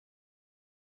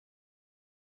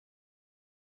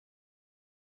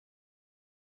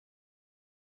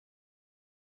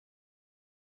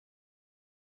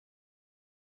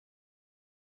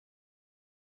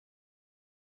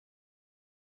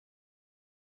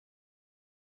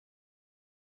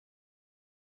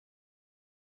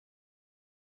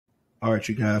All right,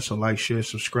 you guys. So like, share,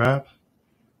 subscribe,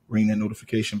 ring that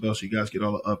notification bell so you guys get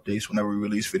all the updates whenever we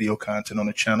release video content on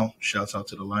the channel. Shouts out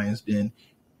to the Lions Den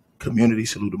community.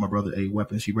 Salute to my brother A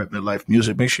Weapons. He rep Midlife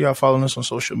Music. Make sure y'all following us on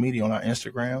social media on our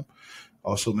Instagram.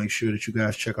 Also, make sure that you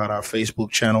guys check out our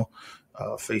Facebook channel,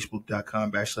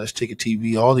 facebook.com/Ticket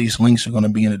TV. All these links are going to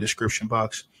be in the description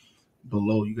box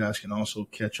below. You guys can also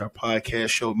catch our podcast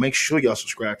show. Make sure y'all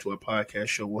subscribe to our podcast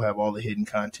show. We'll have all the hidden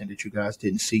content that you guys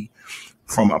didn't see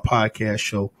from our podcast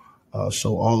show.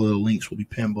 So all of the links will be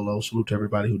pinned below. Salute to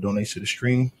everybody who donates to the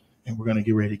stream. And we're going to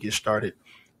get ready to get started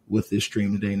with this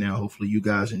stream today now. Hopefully you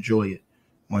guys enjoy it.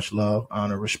 Much love,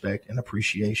 honor, respect, and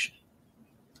appreciation.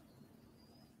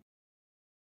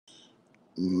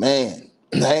 Man,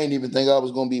 I ain't even think I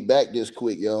was going to be back this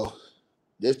quick, y'all.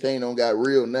 This thing don't got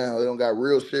real now. It don't got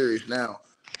real serious now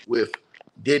with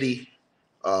Diddy,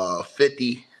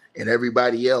 50, and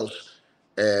everybody else.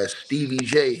 As Stevie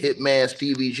J, Hitman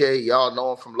Stevie J, y'all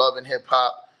know him from Love and Hip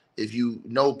Hop. If you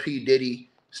know P.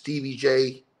 Diddy, Stevie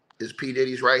J is P.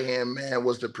 Diddy's right-hand man,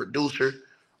 was the producer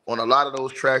on a lot of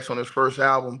those tracks on his first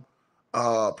album.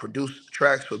 Produced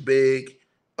tracks for Big,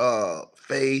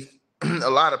 Faith, a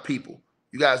lot of people.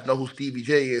 You guys know who Stevie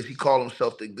J is. He called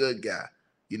himself the good guy.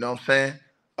 You know what I'm saying?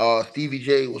 Stevie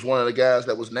J was one of the guys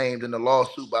that was named in the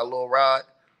lawsuit by Lil Rod.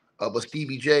 But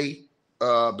Stevie J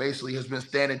basically has been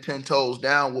standing 10 toes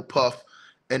down with Puff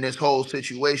in this whole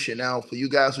situation. Now, for you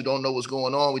guys who don't know what's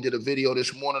going on, we did a video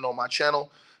this morning on my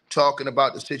channel talking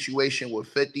about the situation with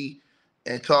 50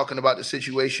 and talking about the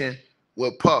situation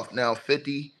with Puff. Now,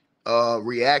 50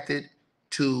 reacted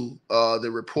to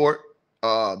the report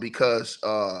because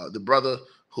the brother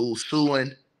who's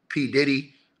suing P.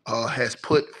 Diddy has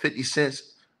put 50 Cent's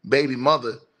baby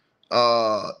mother,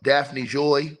 Daphne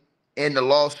Joy, in the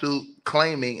lawsuit,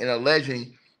 claiming and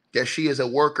alleging that she is a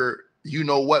worker, you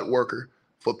know what worker,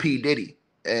 for P. Diddy.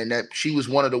 And that she was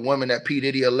one of the women that P.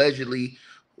 Diddy allegedly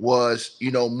was,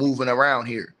 moving around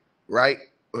here, right?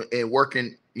 And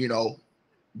working,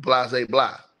 blase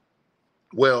blah.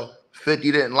 Well,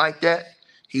 50 didn't like that.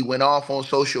 He went off on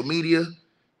social media.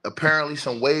 Apparently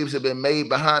some waves have been made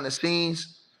behind the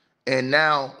scenes. And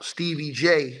now Stevie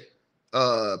J,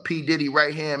 P. Diddy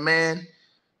right-hand man,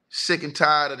 sick and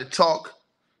tired of the talk.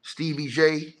 Stevie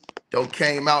J don't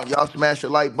came out. Y'all smash the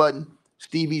like button.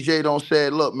 Stevie J don't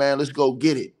said, look, man, let's go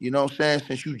get it. You know what I'm saying?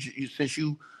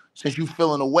 Since you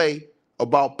feeling away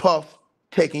about Puff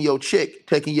taking your chick,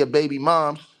 taking your baby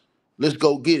moms, let's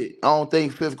go get it. I don't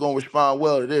think Fifth gonna respond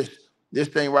well to this. This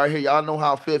thing right here, y'all know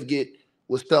how Fifth get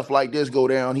with stuff like this go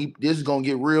down. This is gonna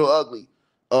get real ugly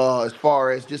as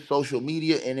far as just social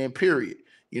media and then period.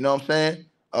 You know what I'm saying?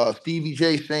 Stevie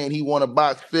J saying he want to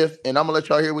box Fifth, and I'm gonna let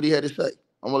y'all hear what he had to say.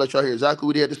 I'm gonna let y'all hear exactly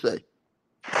what he had to say.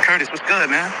 Curtis, what's good,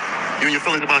 man? You and your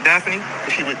feelings about Daphne?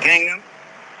 Is she with gang them?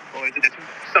 Or is it that you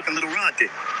sucking little Rod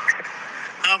dick?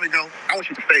 I don't know. I want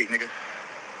you to fade, nigga.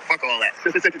 Fuck all that.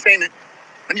 Since it's entertainment,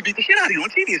 let me beat the shit out of you on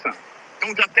TV or something.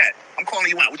 Don't duck that. I'm calling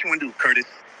you out. What you want to do, Curtis?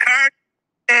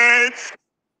 Curtis!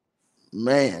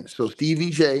 Man, so Stevie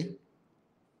J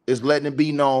is letting it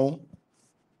be known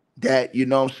that, you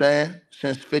know what I'm saying,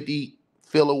 since 50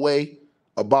 feel away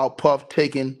about Puff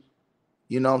taking,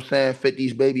 you know what I'm saying,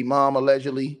 50's baby mom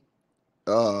allegedly,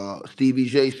 Stevie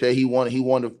J said he wanted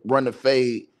to run the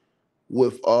fade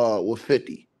with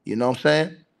 50. You know what I'm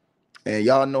saying? And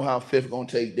y'all know how Fifth gonna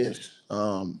take this.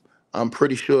 I'm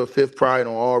pretty sure Fifth probably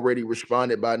don't already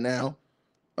responded by now.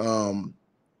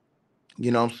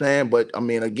 You know what I'm saying? But I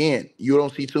mean, again, you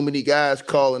don't see too many guys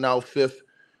calling out Fifth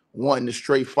wanting to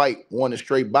straight fight, wanting to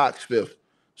straight box Fifth.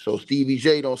 So Stevie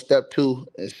J don't step to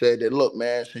and said that, look,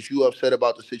 man, since you upset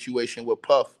about the situation with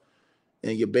Puff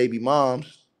and your baby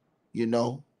moms,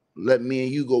 let me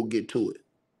and you go get to it.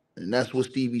 And that's what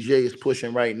Stevie J is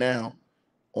pushing right now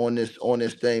on this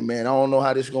thing, man. I don't know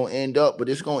how this is gonna end up, but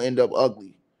it's gonna end up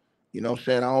ugly. You know what I'm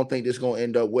saying? I don't think this is gonna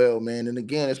end up well, man. And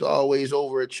again, it's always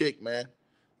over a chick, man.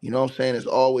 You know what I'm saying? It's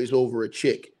always over a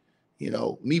chick.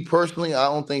 Me personally, I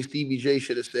don't think Stevie J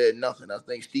should have said nothing. I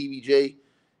think Stevie J,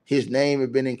 his name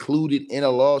had been included in a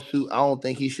lawsuit. I don't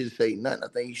think he should say nothing. I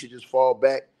think he should just fall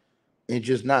back and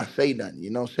just not say nothing. You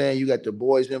know what I'm saying? You got the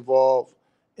boys involved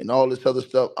and all this other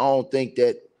stuff. I don't think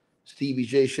that Stevie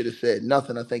J should have said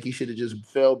nothing. I think he should have just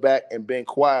fell back and been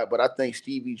quiet. But I think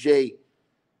Stevie J,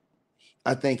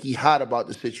 I think he hot about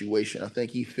the situation. I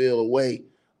think he feel away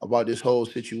about this whole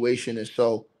situation. And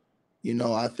so,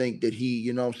 I think that he,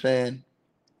 you know what I'm saying,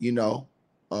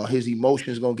 his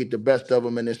emotions going to get the best of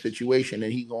him in this situation.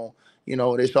 And he going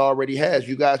to, this already has.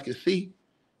 You guys can see,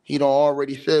 he done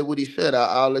already said what he said.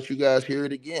 I'll let you guys hear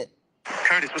it again.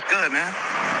 Curtis, what's good, man?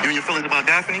 You and your feelings about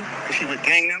Daphne? Is she with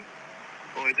gang them?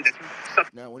 Or is it that you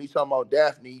suck? Now, when he's talking about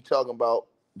Daphne, he talking about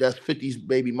that's 50's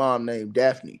baby mom named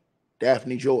Daphne,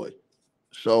 Daphne Joy.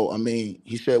 So, I mean,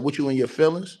 he said, what you in your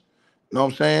feelings? You know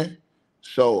what I'm saying?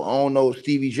 So, I don't know if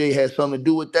Stevie J had something to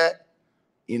do with that.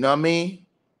 You know what I mean?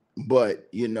 But,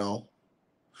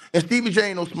 and Stevie J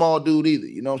ain't no small dude either.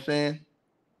 You know what I'm saying?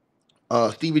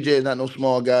 Stevie J is not no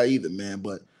small guy either, man.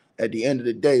 But at the end of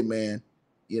the day, man,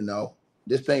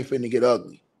 this thing finna get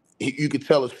ugly. You could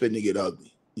tell it's finna get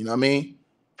ugly. You know what I mean?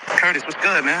 Curtis, what's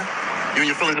good, man? You and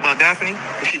your feelings about Daphne?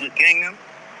 Is she with gang them?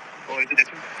 Or is it that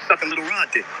you sucking little Rod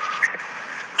dick?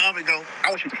 However it go, I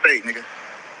want you to fade, nigga.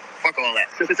 Fuck all that.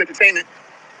 Since it's entertainment,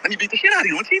 let me beat the shit out of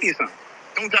you on TV or something.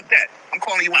 Don't duck that. I'm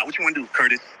calling you out. What you want to do,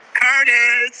 Curtis?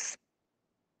 Curtis!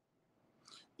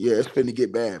 Yeah, it's finna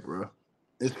get bad, bro.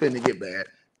 It's finna get bad.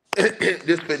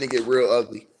 This finna get real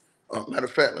ugly. Matter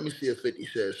of fact, let me see if 50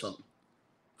 says something.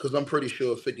 Because I'm pretty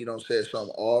sure 50 don't say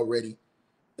something already,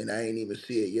 and I ain't even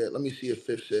see it yet. Let me see if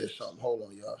 50 says something. Hold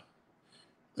on, y'all.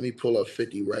 Let me pull up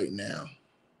 50 right now.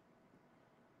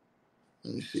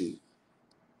 Let me see.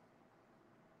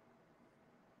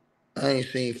 I ain't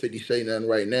seen 50 say nothing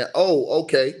right now. Oh,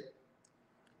 okay.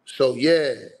 So,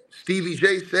 yeah, Stevie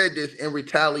J said this in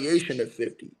retaliation to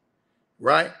 50,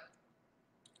 right?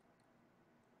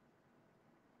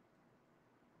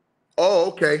 Oh,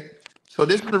 okay. So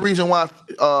this is the reason why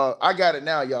I got it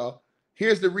now, y'all.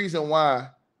 Here's the reason why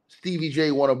Stevie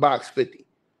J want to box 50.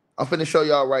 I'm finna show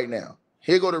y'all right now.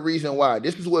 Here go the reason why.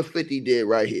 This is what 50 did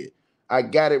right here. I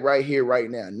got it right here, right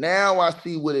now. Now I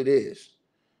see what it is.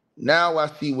 Now I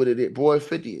see what it is. Boy,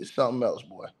 50 is something else,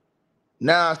 boy.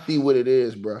 Now I see what it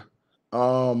is, bro.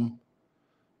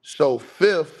 So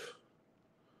fifth,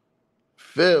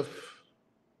 let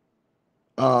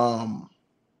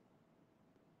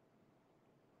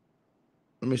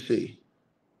me see.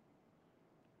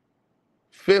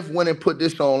 Fifth went and put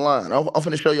this online. I'm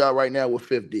finna show y'all right now what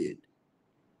Fifth did.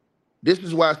 This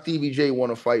is why Stevie J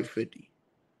want to fight 50.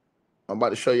 I'm about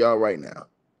to show y'all right now.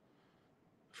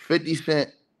 50 Cent,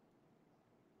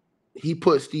 he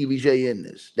put Stevie J in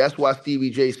this. That's why Stevie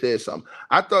J said something.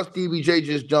 I thought Stevie J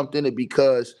just jumped in it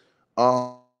because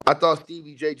I thought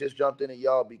Stevie J just jumped in it,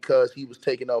 y'all, because he was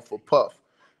taking up for Puff.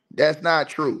 That's not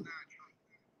true.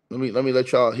 Let me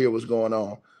let y'all hear what's going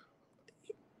on.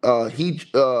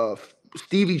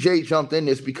 Stevie J jumped in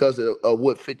this because of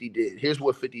what 50 did. Here's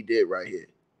what 50 did right here.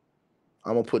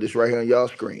 I'm gonna put this right here on y'all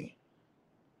screen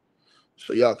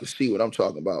so y'all can see what I'm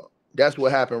talking about. That's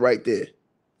what happened right there.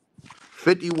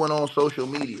 50 went on social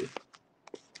media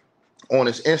on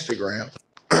his Instagram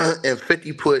and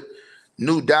 50 put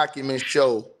new documents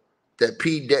show that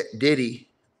Diddy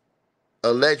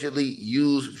allegedly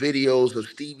used videos of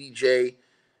Stevie J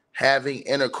having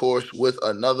intercourse with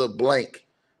another blank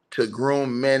to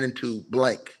groom men into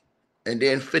blank. And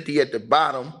then 50 at the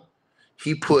bottom,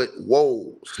 he put,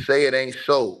 whoa, say it ain't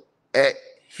so, at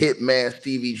Hitman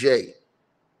Stevie J.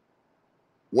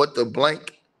 What the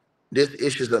blank? This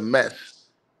issue's a mess,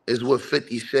 is what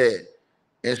 50 said.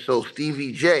 And so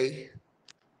Stevie J,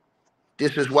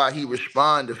 this is why he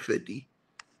responded to 50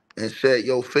 and said,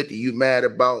 yo, 50, you mad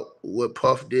about what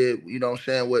Puff did? You know what I'm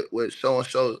saying? What so and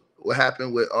so, what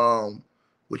happened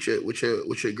with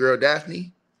your girl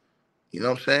Daphne? You know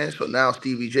what I'm saying? So now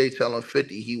Stevie J telling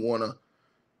 50 he wanna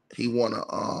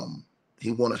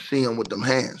see him with them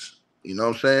hands. You know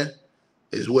what I'm saying?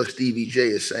 Is what Stevie J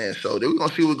is saying. So then we're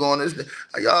gonna see what's going on.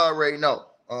 Y'all already know.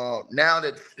 Now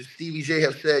that Stevie J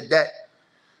have said that,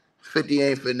 50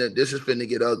 ain't finna. This is finna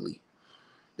get ugly.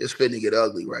 It's finna get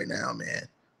ugly right now, man.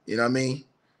 You know what I mean?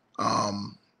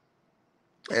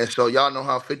 And so y'all know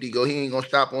how 50 go. He ain't gonna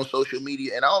stop on social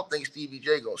media, and I don't think Stevie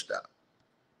J gonna stop.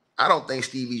 I don't think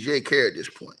Stevie J care at this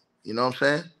point. You know what I'm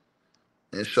saying?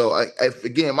 And so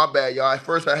again, my bad, y'all. At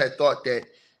first I had thought that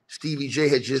Stevie J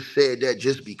had just said that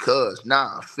just because.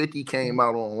 Nah, 50 came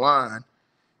out online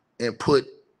and put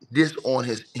this on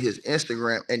his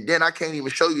Instagram. And then I can't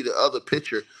even show you the other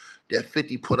picture that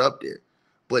 50 put up there.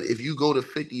 But if you go to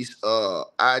 50's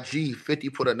IG, 50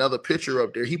 put another picture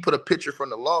up there. He put a picture from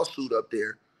the lawsuit up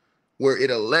there where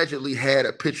it allegedly had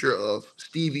a picture of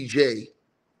Stevie J.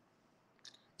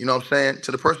 You know what I'm saying?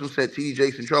 To the person who said TD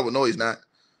Jakes in trouble, no, he's not.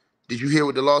 Did you hear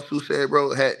what the lawsuit said, bro?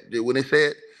 When it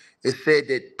said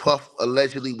that Puff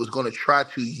allegedly was going to try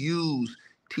to use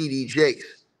TD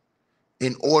Jakes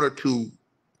in order to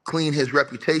clean his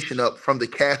reputation up from the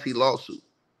Cassie lawsuit.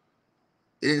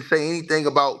 It didn't say anything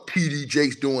about TD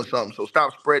Jakes doing something. So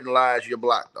stop spreading lies. You're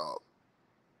blocked, dog.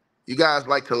 You guys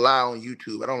like to lie on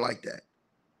YouTube. I don't like that.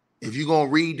 If you're going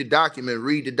to read the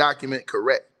document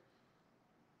correct.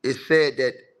 It said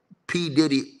that P.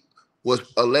 Diddy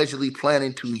was allegedly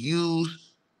planning to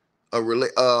use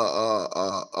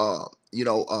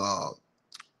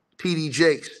TD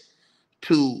Jakes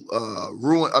to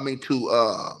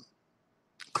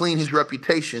clean his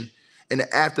reputation in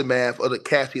the aftermath of the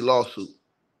Cassie lawsuit.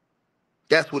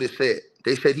 That's what it said.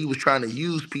 They said he was trying to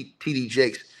use TD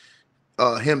Jakes,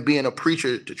 him being a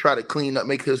preacher, to try to clean up,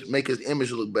 make his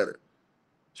image look better.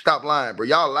 Stop lying, bro.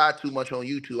 Y'all lie too much on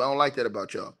YouTube. I don't like that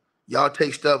about y'all. Y'all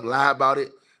take stuff, lie about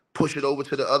it, push it over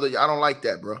to the other. I don't like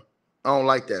that, bro. I don't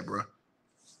like that, bro.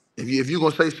 If you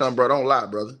gonna say something, bro, don't lie,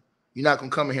 brother. You're not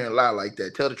gonna come in here and lie like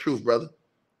that. Tell the truth, brother.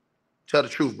 Tell the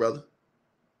truth, brother.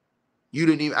 You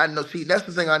didn't even, I know, see, that's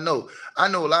the thing I know. I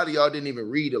know a lot of y'all didn't even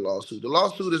read the lawsuit. The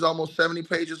lawsuit is almost 70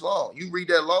 pages long. You read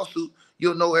that lawsuit,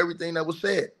 you'll know everything that was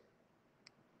said.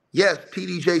 Yes,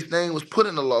 TDJ's name was put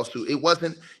in the lawsuit. He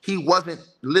wasn't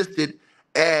listed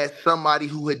as somebody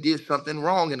who had did something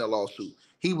wrong in the lawsuit.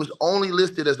 He was only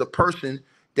listed as a person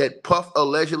that Puff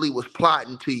allegedly was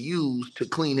plotting to use to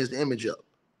clean his image up.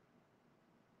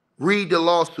 Read the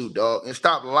lawsuit, dog, and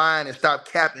stop lying and stop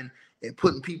capping and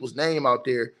putting people's name out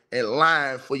there and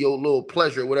lying for your little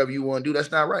pleasure, whatever you want to do.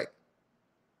 That's not right.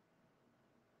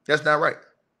 That's not right.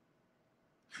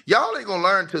 Y'all ain't gonna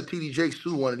learn till TDJ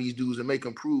sue one of these dudes and make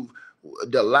them prove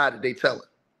the lie that they telling.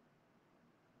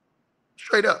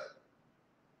 Straight up.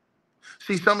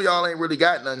 See, some of y'all ain't really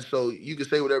got nothing, so you can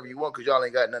say whatever you want because y'all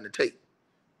ain't got nothing to take.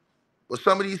 But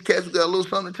some of these cats who got a little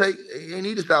something to take, they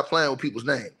need to stop playing with people's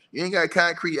names. You ain't got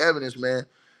concrete evidence, man.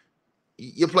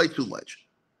 You play too much.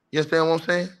 You understand what I'm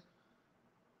saying?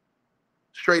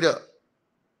 Straight up.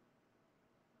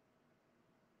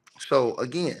 So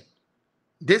again,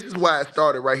 this is why it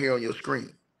started right here on your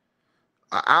screen.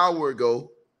 An hour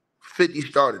ago, 50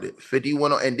 started it. 50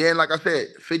 went on, and then, like I said,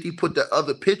 50 put the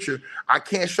other picture. I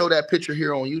can't show that picture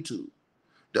here on YouTube.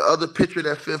 The other picture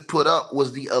that Fifth put up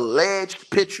was the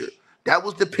alleged picture. That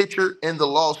was the picture in the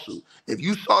lawsuit. If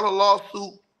you saw the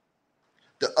lawsuit,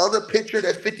 the other picture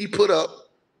that 50 put up,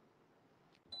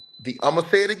 I'm going to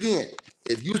say it again.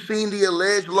 If you seen the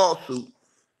alleged lawsuit,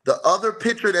 the other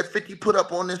picture that 50 put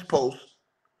up on this post,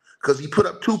 because he put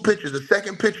up two pictures. The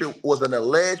second picture was an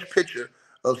alleged picture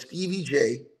of Stevie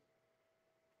J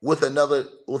with another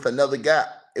guy.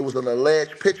 It was an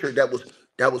alleged picture that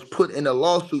was put in a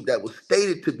lawsuit that was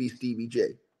stated to be Stevie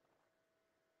J.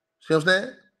 See what I'm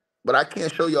saying? But I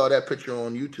can't show y'all that picture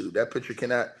on YouTube. That picture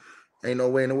ain't no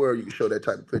way in the world you can show that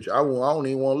type of picture. I don't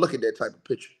even want to look at that type of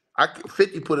picture.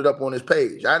 50 put it up on his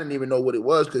page. I didn't even know what it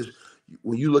was because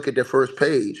when you look at the first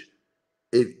page,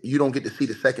 you don't get to see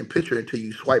the second picture until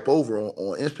you swipe over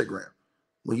on Instagram.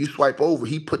 When you swipe over,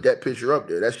 he put that picture up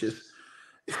there. That's just,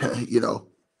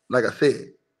 like I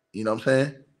said, you know what I'm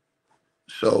saying?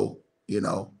 So,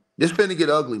 this finna get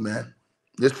ugly, man.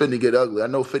 This finna get ugly. I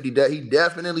know 50, he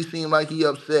definitely seemed like he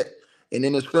upset and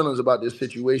in his feelings about this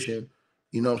situation,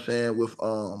 you know what I'm saying,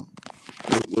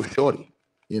 with Shorty,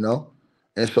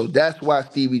 And so that's why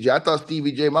Stevie J, I thought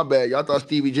Stevie J, my bad, y'all thought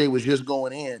Stevie J was just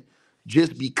going in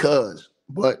just because.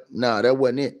 But nah, that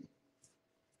wasn't it.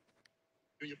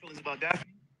 Your feelings about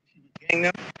Daphne? She was gang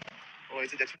them? Or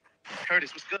is it that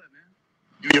Curtis, what's good, man?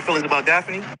 You and your feelings about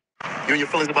Daphne? You and your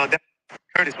feelings about Daphne?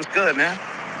 Curtis, what's good, man?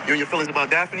 You and your feelings about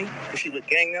Daphne? Is she would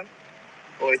gang them?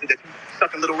 Or is it that you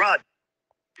sucking little rod?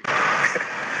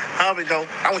 However it go,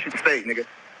 I want you to stay, nigga.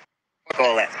 Fuck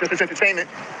all that. Since it's entertainment,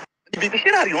 you beat the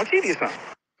shit out of you on TV or something.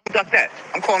 Don't duck that.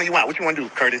 I'm calling you out. What you want to do,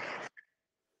 Curtis?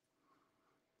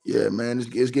 Yeah, man,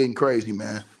 it's getting crazy,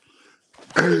 man.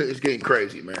 It's getting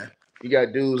crazy, man. You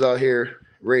got dudes out here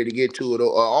ready to get to it.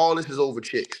 All this is over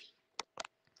chicks.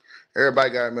 Everybody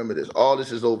got to remember this. All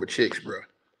this is over chicks, bro.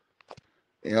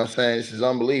 You know what I'm saying? This is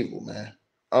unbelievable, man.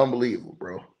 Unbelievable,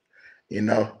 bro.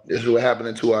 This is what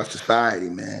happening to our society,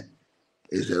 man,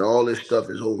 is that all this stuff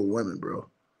is over women, bro.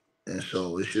 And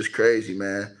so it's just crazy,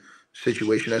 man.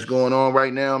 Situation that's going on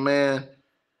right now, man.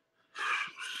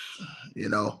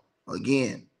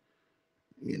 Again,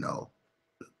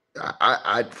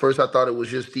 I first I thought it was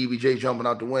just Stevie J jumping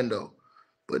out the window.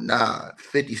 But nah,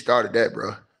 50 started that,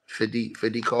 bro.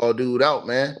 50 called dude out,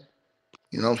 man.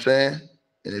 You know what I'm saying?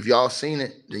 And if y'all seen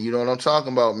it, then you know what I'm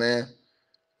talking about, man.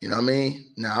 You know what I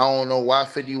mean? Now, I don't know why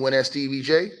 50 went at Stevie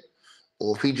J,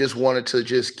 or if he just wanted to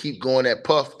just keep going at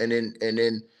Puff, and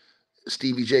then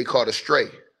Stevie J caught a stray.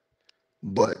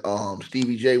 But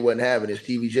Stevie J wasn't having it.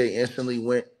 Stevie J instantly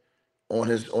went on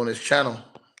his channel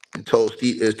and told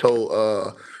 50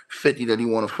 that he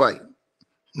want to fight.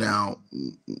 Now,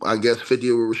 I guess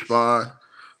 50 will respond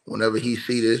whenever he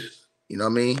see this, you know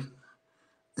what I mean?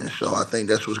 And so I think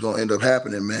that's what's going to end up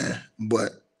happening, man.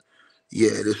 But,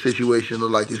 yeah, the situation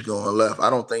look like it's going left. I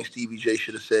don't think Stevie J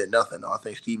should have said nothing. I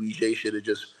think Stevie J should have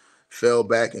just fell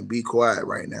back and be quiet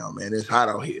right now, man. It's hot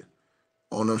out here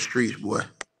on them streets, boy.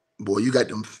 Boy, you got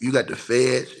the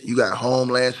feds, you got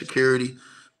Homeland Security,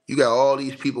 you got all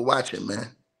these people watching,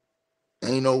 man.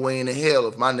 Ain't no way in the hell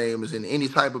if my name is in any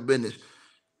type of business,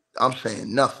 I'm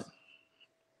saying nothing.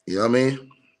 You know what I mean?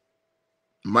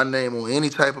 My name on any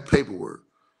type of paperwork,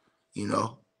 you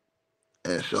know.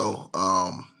 And so,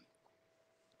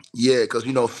 yeah, because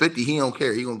 50, he don't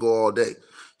care. He gonna go all day.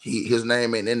 His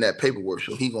name ain't in that paperwork,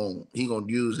 so he gonna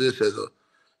use this as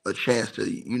a chance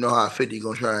to, how 50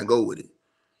 gonna try and go with it.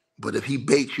 But if he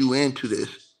baits you into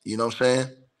this, you know what I'm saying?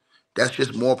 That's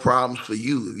just more problems for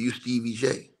you if you Stevie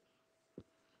J.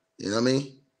 You know what I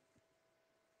mean?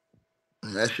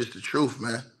 And that's just the truth,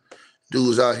 man.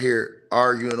 Dudes out here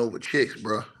arguing over chicks,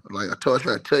 bro. Like I try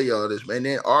to tell y'all this, man.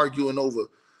 Then arguing over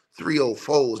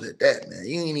 304s at that, man.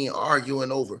 You ain't even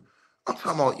arguing over. I'm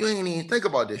talking about, you ain't even think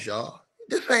about this, y'all.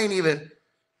 This ain't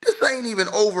even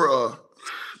over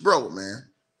bro, man.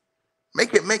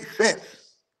 Make it make sense.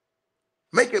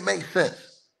 Make it make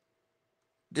sense.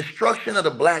 Destruction of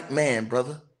the black man,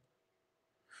 brother.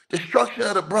 Destruction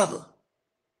of the brother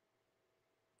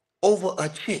over a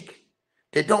chick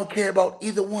that don't care about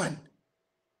either one.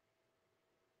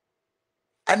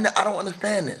 I don't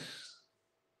understand this.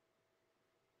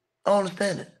 I don't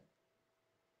understand it.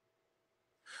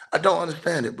 I don't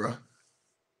understand it, bro.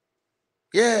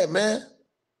 Yeah, man.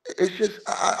 It's just,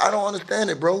 I don't understand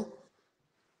it, bro.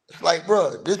 It's like,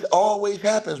 bro, this always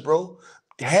happens, bro.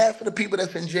 Half of the people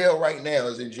that's in jail right now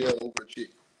is in jail over a chick.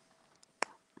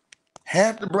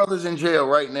 Half the brothers in jail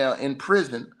right now in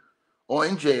prison or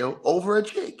in jail over a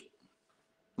chick.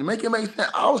 You make it make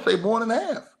sense? I would say more than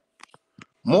half.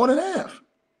 More than half.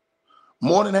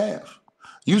 More than half.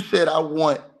 You said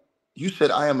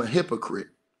I am a hypocrite.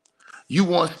 You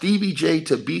want Stevie J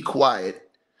to be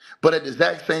quiet, but at the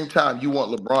exact same time, you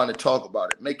want LeBron to talk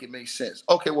about it. Make it make sense.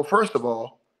 Okay, well, first of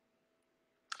all,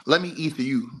 let me ether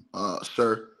you,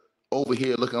 sir, over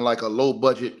here looking like a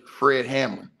low-budget Fred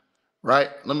Hammond, right?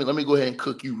 Let me go ahead and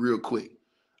cook you real quick.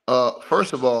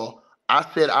 First of all, I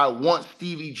said I want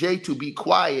Stevie J to be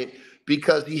quiet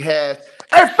because he has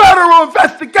a federal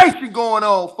investigation going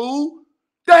on, fool.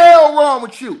 The hell wrong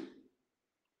with you?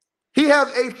 He has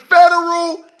a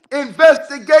federal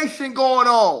investigation going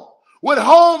on with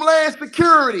Homeland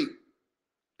Security.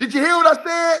 Did you hear what I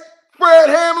said, Fred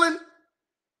Hamlin?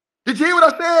 Did you hear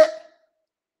what I said?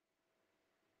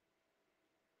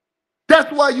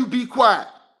 That's why you be quiet.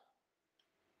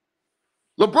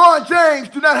 LeBron James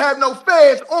do not have no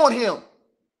feds on him.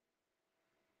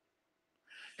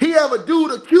 He have a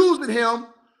dude accusing him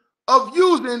of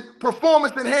using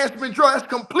performance enhancement drugs.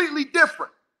 That's completely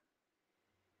different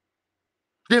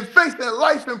than facing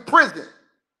life in prison.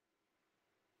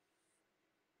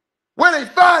 Where they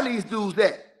find these dudes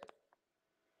at?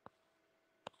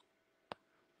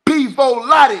 Pivo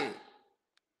Lottie.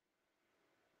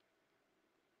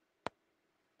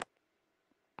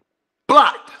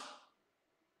 Blocked.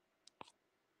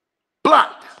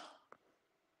 Blocked.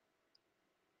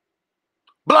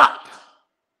 Blocked.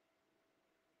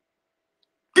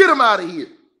 Get them out of here.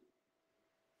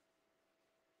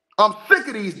 I'm sick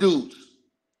of these dudes.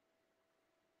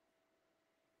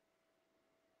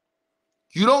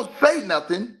 You don't say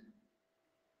nothing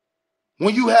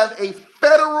when you have a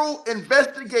federal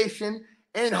investigation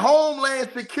and Homeland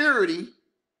Security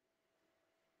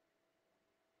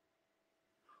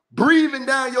breathing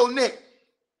down your neck.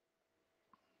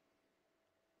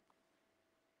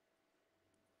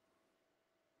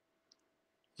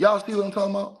 Y'all see what I'm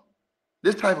talking about?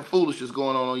 This type of foolishness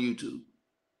going on YouTube.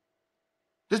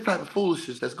 This type of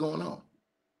foolishness that's going on.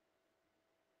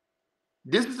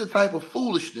 This is the type of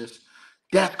foolishness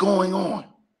that's going on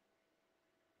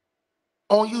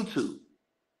YouTube.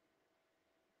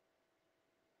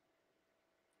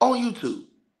 On YouTube.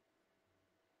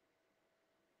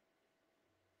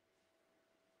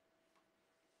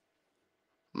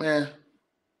 Man,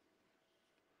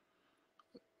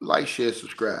 like, share,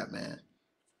 subscribe, man.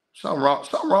 Something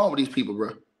wrong with these people, bro.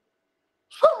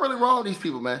 Something really wrong with these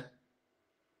people, man.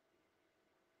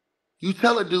 You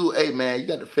tell a dude, hey, man, you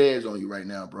got the feds on you right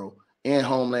now, bro, and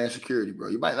Homeland Security, bro.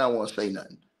 You might not want to say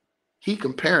nothing. He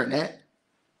comparing that.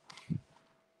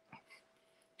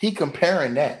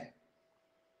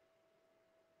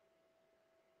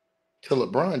 To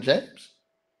LeBron James.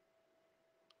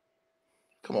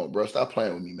 Come on, bro. Stop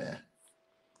playing with me, man.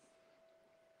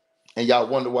 And y'all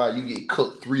wonder why you get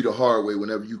cooked 3 the hard way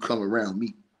whenever you come around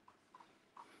me.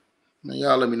 Man,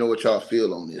 y'all let me know what y'all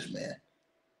feel on this, man.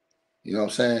 You know what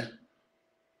I'm saying?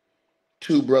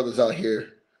 2 brothers out here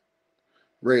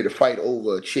ready to fight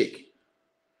over a chick.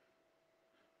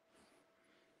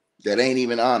 that ain't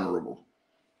even honorable.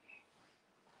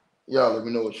 Y'all let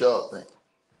me know what y'all think.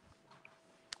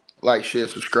 Like, share,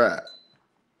 subscribe.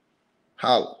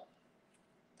 Holla.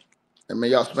 And man,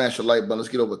 y'all smash the like button. Let's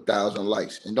get over 1,000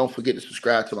 likes. And don't forget to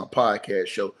subscribe to my podcast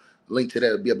show. Link to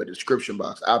that will be up in the description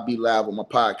box. I'll be live on my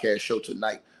podcast show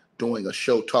tonight doing a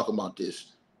show talking about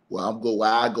this. Where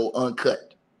I go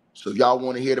uncut. So if y'all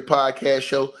want to hear the podcast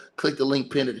show, click the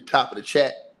link pinned at the top of the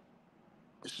chat.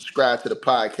 And subscribe to the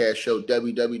podcast show,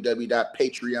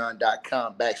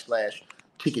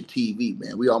 www.patreon.com/TicketTV,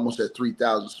 man. We almost at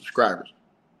 3,000 subscribers.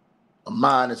 A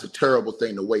mind is a terrible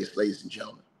thing to waste, ladies and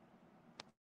gentlemen.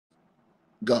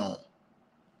 Gone.